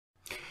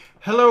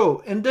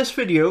Hello, in this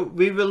video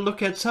we will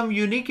look at some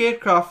unique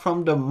aircraft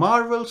from the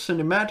Marvel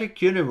Cinematic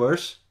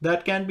Universe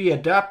that can be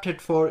adapted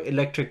for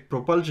electric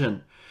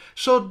propulsion.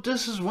 So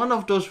this is one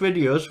of those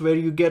videos where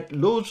you get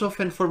loads of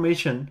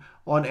information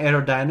on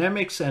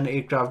aerodynamics and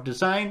aircraft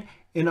design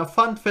in a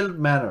fun-filled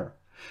manner.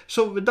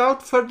 So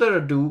without further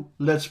ado,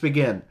 let's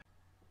begin.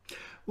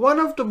 One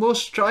of the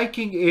most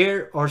striking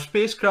air or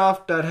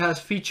spacecraft that has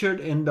featured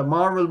in the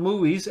Marvel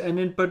movies and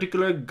in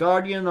particular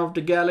Guardian of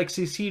the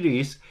Galaxy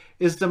series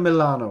is the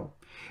Milano.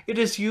 It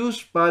is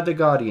used by the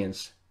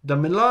Guardians. The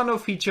Milano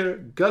feature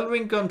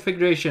gull-wing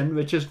configuration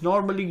which is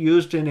normally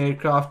used in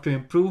aircraft to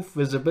improve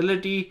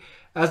visibility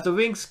as the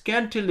wings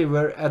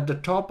cantilever at the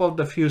top of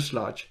the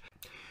fuselage.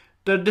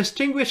 The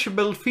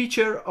distinguishable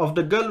feature of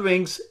the gull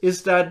wings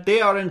is that they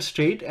aren't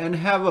straight and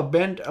have a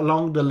bend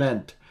along the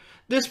length.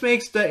 This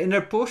makes the inner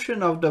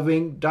portion of the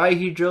wing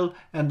dihedral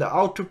and the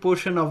outer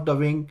portion of the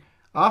wing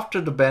after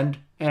the bend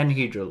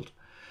anhedral.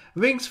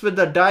 Wings with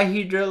the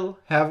dihedral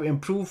have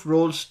improved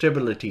roll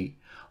stability.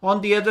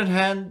 On the other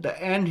hand, the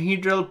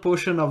anhedral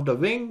portion of the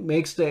wing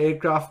makes the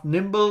aircraft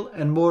nimble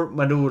and more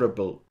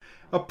maneuverable.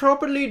 A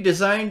properly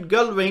designed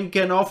gull wing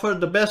can offer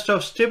the best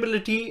of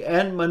stability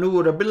and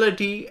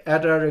maneuverability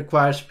at our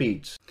required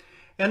speeds.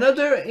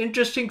 Another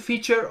interesting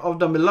feature of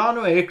the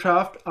Milano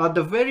aircraft are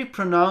the very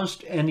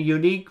pronounced and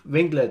unique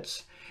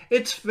winglets.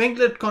 Its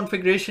winglet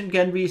configuration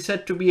can be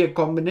said to be a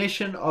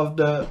combination of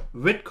the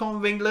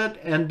Whitcomb winglet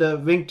and the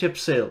wingtip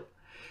sail.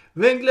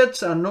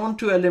 Winglets are known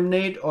to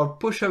eliminate or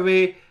push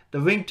away the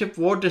wingtip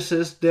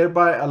vortices,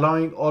 thereby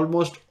allowing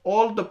almost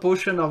all the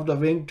portion of the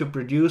wing to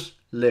produce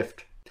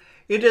lift.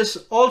 It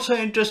is also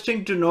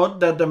interesting to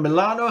note that the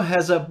Milano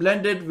has a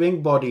blended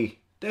wing body.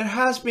 There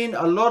has been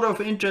a lot of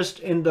interest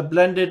in the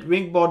blended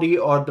wing body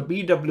or the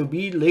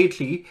BWB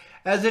lately,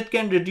 as it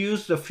can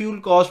reduce the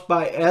fuel cost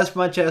by as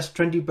much as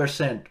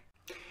 20%.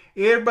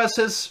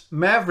 Airbus's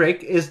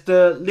Maverick is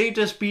the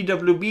latest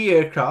BWB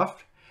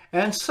aircraft,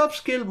 and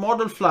subscale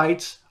model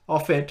flights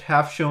of it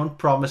have shown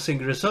promising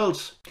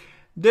results.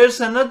 There's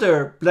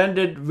another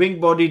blended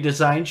wing body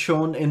design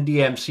shown in the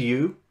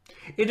MCU.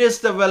 It is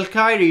the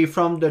Valkyrie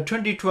from the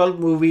 2012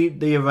 movie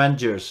The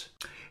Avengers.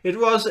 It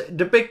was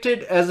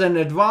depicted as an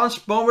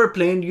advanced bomber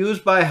plane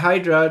used by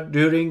Hydra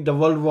during the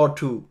World War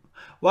II.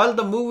 While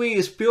the movie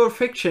is pure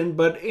fiction,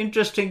 but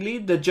interestingly,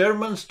 the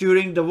Germans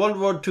during the World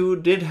War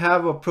II did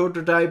have a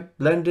prototype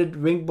blended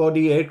wing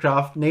body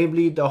aircraft,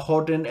 namely the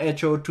Houghton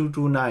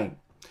HO-229.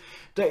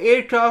 The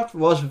aircraft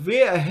was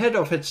way ahead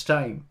of its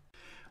time.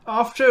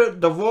 After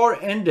the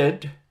war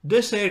ended,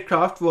 this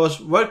aircraft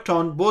was worked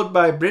on both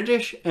by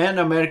British and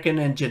American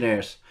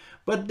engineers,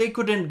 but they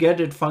couldn't get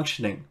it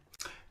functioning.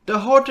 The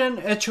Houghton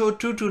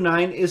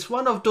HO-229 is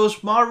one of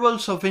those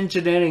marvels of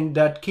engineering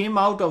that came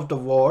out of the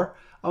war,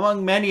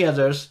 among many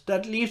others,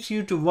 that leaves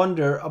you to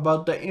wonder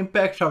about the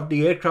impact of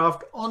the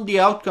aircraft on the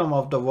outcome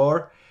of the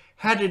war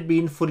had it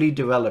been fully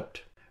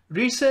developed.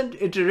 Recent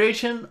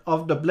iterations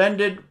of the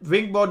blended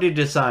wing body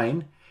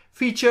design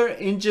feature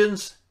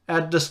engines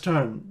at the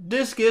stern.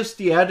 This gives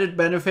the added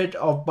benefit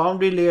of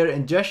boundary layer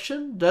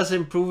ingestion, thus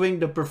improving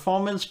the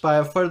performance by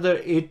a further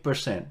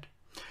 8%.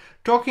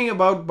 Talking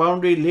about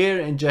boundary layer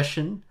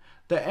ingestion,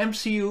 the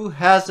MCU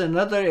has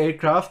another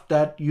aircraft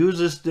that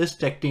uses this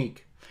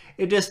technique.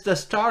 It is the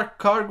Stark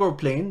cargo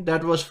plane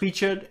that was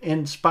featured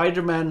in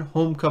Spider-Man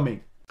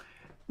Homecoming.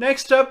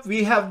 Next up,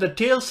 we have the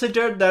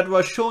tail-sitter that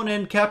was shown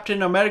in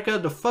Captain America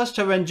the First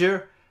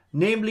Avenger,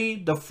 namely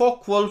the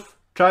Focke-Wulf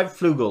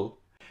Triebflügel.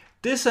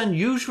 This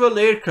unusual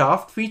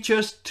aircraft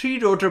features 3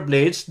 rotor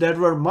blades that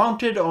were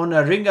mounted on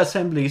a ring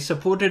assembly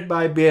supported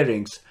by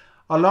bearings,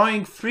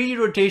 allowing free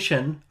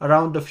rotation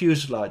around the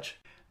fuselage.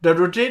 The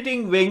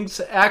rotating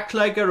wings act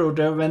like a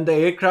rotor when the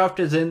aircraft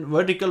is in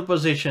vertical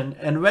position,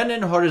 and when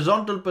in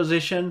horizontal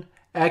position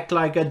act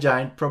like a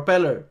giant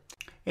propeller.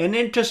 An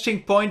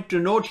interesting point to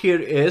note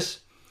here is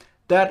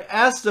that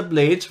as the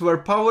blades were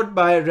powered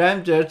by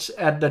ramjets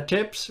at the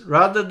tips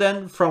rather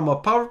than from a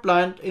power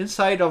plant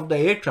inside of the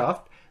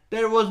aircraft,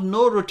 there was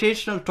no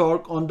rotational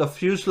torque on the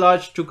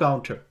fuselage to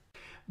counter.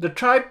 The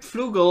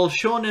Triebflügel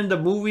shown in the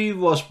movie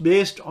was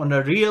based on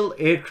a real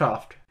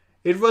aircraft.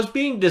 It was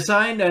being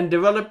designed and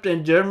developed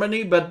in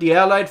Germany, but the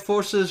Allied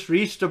forces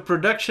reached the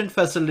production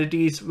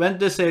facilities when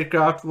this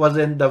aircraft was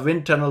in the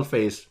wind tunnel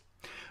phase.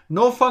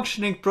 No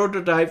functioning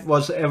prototype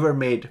was ever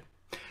made.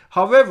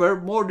 However,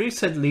 more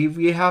recently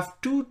we have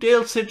 2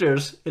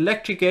 tail-sitters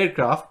electric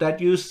aircraft that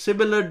use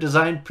similar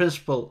design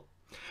principle.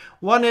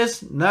 One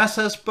is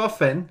NASA's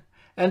Puffin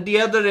and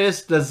the other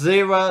is the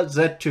Zeva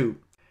Z2.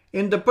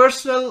 In the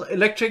personal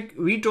electric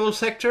VTOL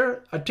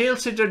sector, a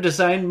tail-sitter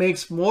design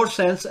makes more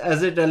sense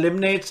as it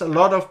eliminates a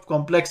lot of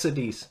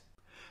complexities.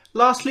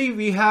 Lastly,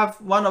 we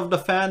have one of the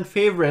fan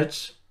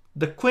favorites,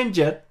 the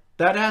Quinjet,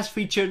 that has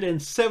featured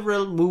in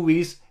several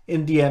movies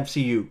in the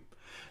MCU.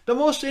 The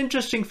most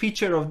interesting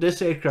feature of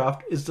this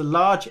aircraft is the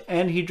large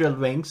anhedral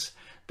wings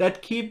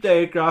that keep the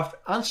aircraft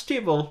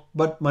unstable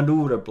but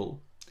maneuverable.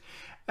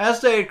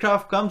 As the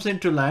aircraft comes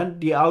into land,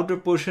 the outer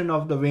portion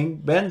of the wing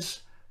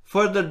bends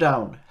further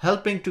down,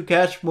 helping to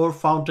catch more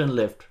fountain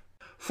lift.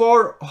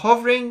 For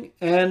hovering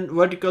and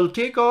vertical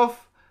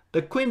takeoff,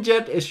 the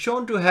Quinjet is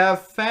shown to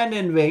have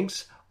fan-in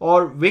wings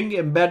or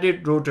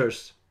wing-embedded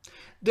rotors.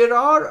 There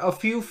are a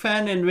few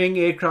fan-in wing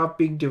aircraft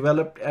being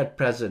developed at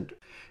present.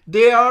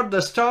 They are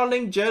the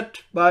Starling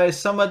Jet by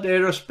Summit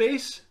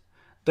Aerospace,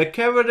 the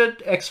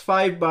Quinjet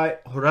X5 by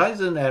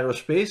Horizon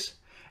Aerospace,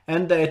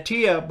 and the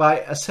ATIA by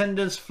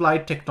Ascendance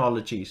Flight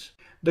Technologies.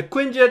 The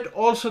Quinjet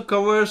also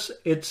covers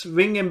its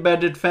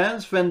wing-embedded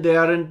fans when they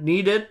aren't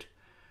needed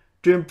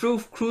to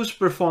improve cruise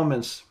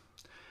performance.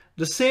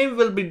 The same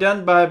will be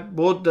done by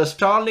both the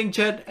Starling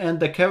Jet and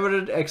the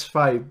Quinjet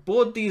X5.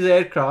 Both these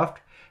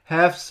aircraft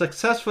have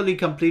successfully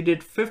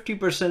completed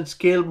 50%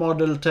 scale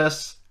model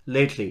tests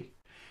lately.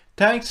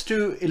 Thanks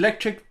to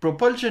electric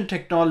propulsion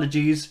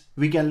technologies,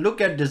 we can look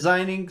at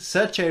designing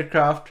such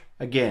aircraft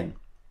again.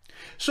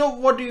 So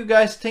what do you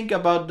guys think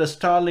about the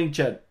Starling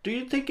Jet? Do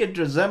you think it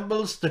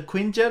resembles the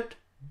Quinjet?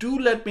 Do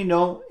let me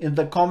know in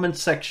the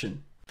comments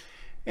section.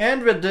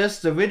 And with this,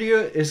 the video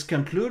is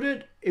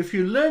concluded. If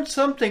you learned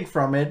something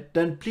from it,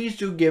 then please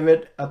do give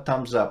it a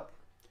thumbs up.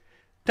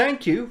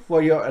 Thank you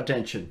for your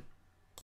attention.